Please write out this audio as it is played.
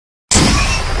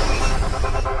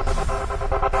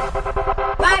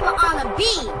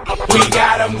beat. We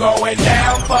got them going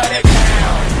down for the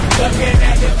count, looking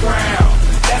at the ground.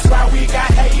 That's why we got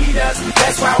haters,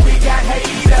 that's why we got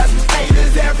haters.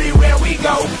 Haters everywhere we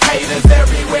go, haters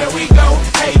everywhere we go,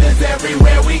 haters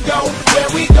everywhere we go, where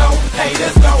we go.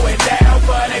 Haters going down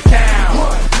for the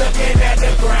count, looking at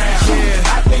the ground.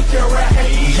 I think you're a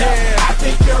hater, I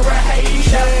think you're a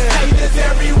hater. Haters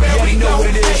everywhere we go,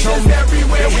 haters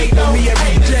everywhere we go,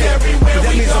 haters everywhere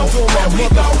we go, where we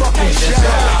go. Haters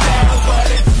going down for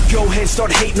the count. Go ahead,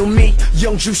 start hating on me.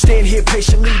 Young Jew stand here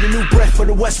patiently. The new breath for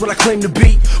the West, what I claim to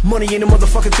be. Money ain't a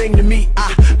motherfucking thing to me.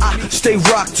 I stay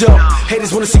rocked up.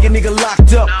 Haters wanna see a nigga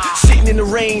locked up. Sitting in the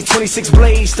range, 26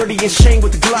 blades, 30-inch chain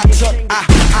with the Glock tuck.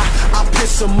 I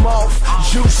piss them off.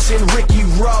 Juice and Ricky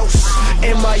Ross.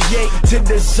 MIA to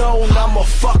the zone, I'm a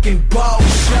fucking boss.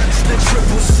 Shots to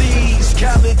Triple C's,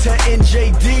 Khaled to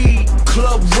NJD.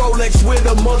 Club Rolex with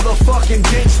a motherfucking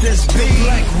gangsters be.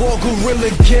 Black Wall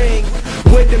Gorilla Gang,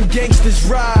 where them gangsters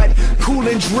ride. Cool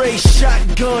and Dre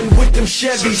shotgun with them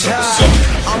Chevys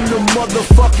high. I'm the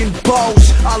motherfucking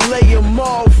boss, I lay them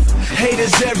off.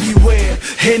 Haters everywhere,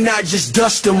 and I just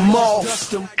dust them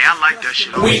off. Yeah, I like that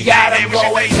shit. We got them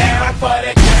going down for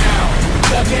the count,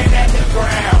 looking at the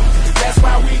ground. That's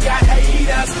why we got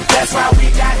haters, that's why we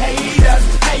got haters.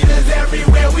 Haters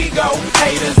everywhere we go,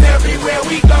 haters everywhere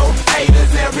we go,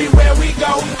 haters everywhere we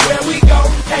go, where we go.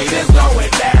 Haters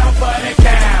going down for the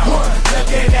count,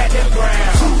 looking at the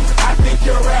ground. I think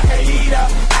you're a hater,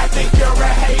 I think you're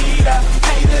a hater.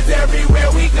 Haters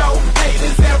everywhere we go,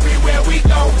 haters everywhere we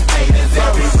go, haters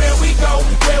everywhere we go,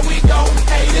 where we go.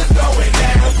 Haters going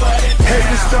down for the count.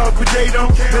 Haters talk, but they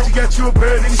don't. Bet you got you a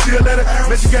bird and you still let her.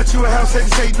 Bet you got you a house,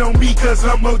 haters hating on me, cause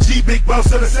I'm OG, big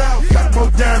boss of the South. Got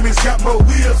more diamonds, got more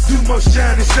wheels, do more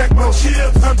shining, stack more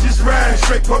chips. I'm just riding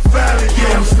straight profiling,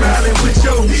 yeah, I'm smiling with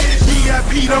your hits.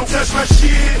 VIP don't touch my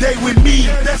shit, they with me,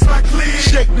 that's my clique.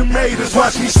 Shake them haters,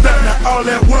 watch me stunt, now all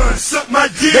at once, suck my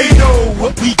dick. They know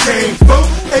what we came for,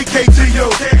 AK to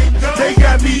your. They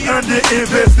got me under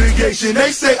investigation,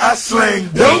 they say I slang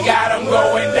dope. We got them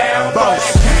going down for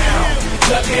the count,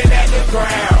 looking at the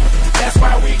ground. That's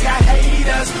why we got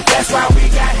haters, that's why we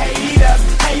got haters.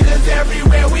 Haters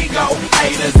everywhere we go,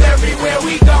 haters everywhere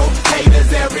we go,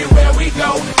 haters everywhere we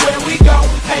go, where we go.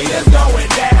 Haters going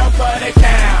down for the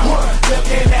count,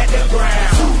 looking at the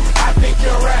ground. I think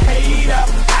you're a hater,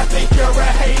 I think you're a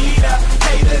hater.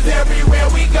 Haters everywhere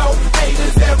we go,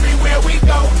 haters everywhere we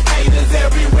go, haters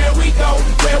everywhere we go,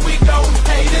 where we go.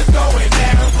 Haters going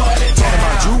down for the Talking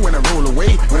about count. you when I roll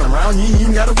away, when I'm around you, you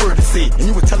ain't got a word to say. And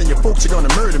you were telling your folks you're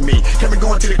gonna murder me. Kept me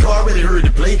going to the car, already heard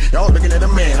the play. Y'all looking at a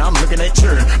man, I'm looking at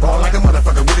turn. Ball like a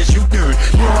motherfucker, what is you doing?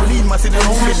 You don't leave my city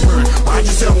home and burn. Watch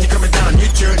yourself, you coming down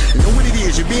your turn. You know what it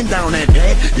is, you been down that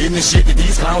bad. Getting the shit that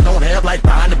these clowns don't have, like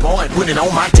buying the boy and putting it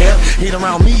on my tab. Hit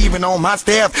around me, even on my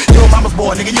staff. Yo, mama's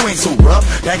boy, nigga, you ain't so rough.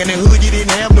 Back in the hood, you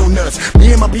didn't have no nuts.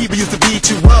 Me and my people used to beat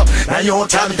you up. Now you on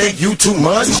time to think you too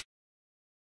much.